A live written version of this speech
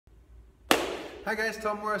Hi guys,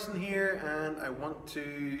 Tom Morrison here, and I want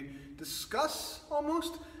to discuss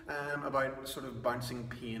almost about sort of bouncing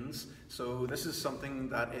pains. So this is something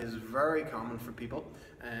that is very common for people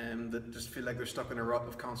that just feel like they're stuck in a rut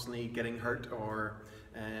of constantly getting hurt or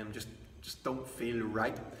just don't feel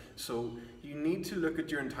right. So you need to look at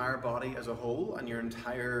your entire body as a whole and your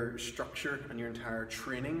entire structure and your entire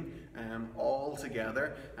training all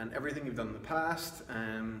together, and everything you've done in the past,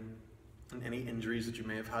 and any injuries that you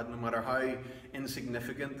may have had, no matter how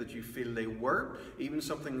insignificant that you feel they were. Even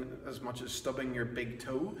something as much as stubbing your big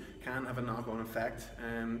toe can have a knock-on effect.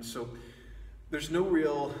 So there's no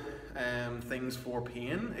real things for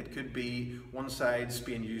pain. It could be one side's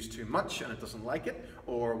being used too much and it doesn't like it,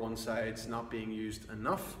 or one side's not being used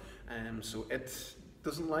enough, so it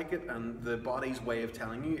doesn't like it, and the body's way of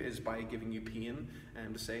telling you is by giving you pain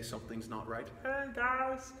to say something's not right. Hey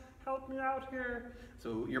guys, help me out here.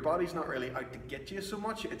 So your body's not really out to get you so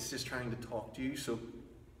much, it's just trying to talk to you. So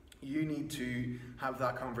you need to have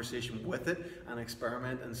that conversation with it and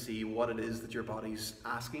experiment and see what it is that your body's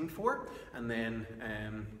asking for, and then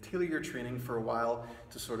tailor your training for a while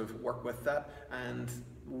to sort of work with that. And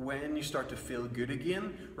when you start to feel good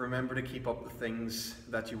again, remember to keep up the things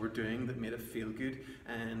that you were doing that made it feel good.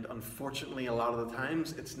 And unfortunately, a lot of the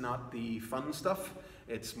times it's not the fun stuff,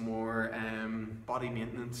 it's more body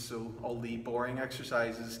maintenance. So all the boring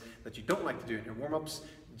exercises that you don't like to do in your warm-ups,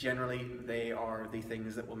 generally they are the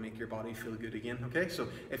things that will make your body feel good again. Okay, so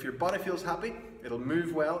if your body feels happy, it'll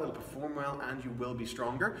move well, it'll perform well, and you will be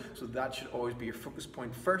stronger. So that should always be your focus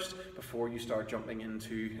point first before you start jumping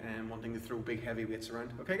into wanting to throw big heavy weights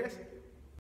around. Okay guys?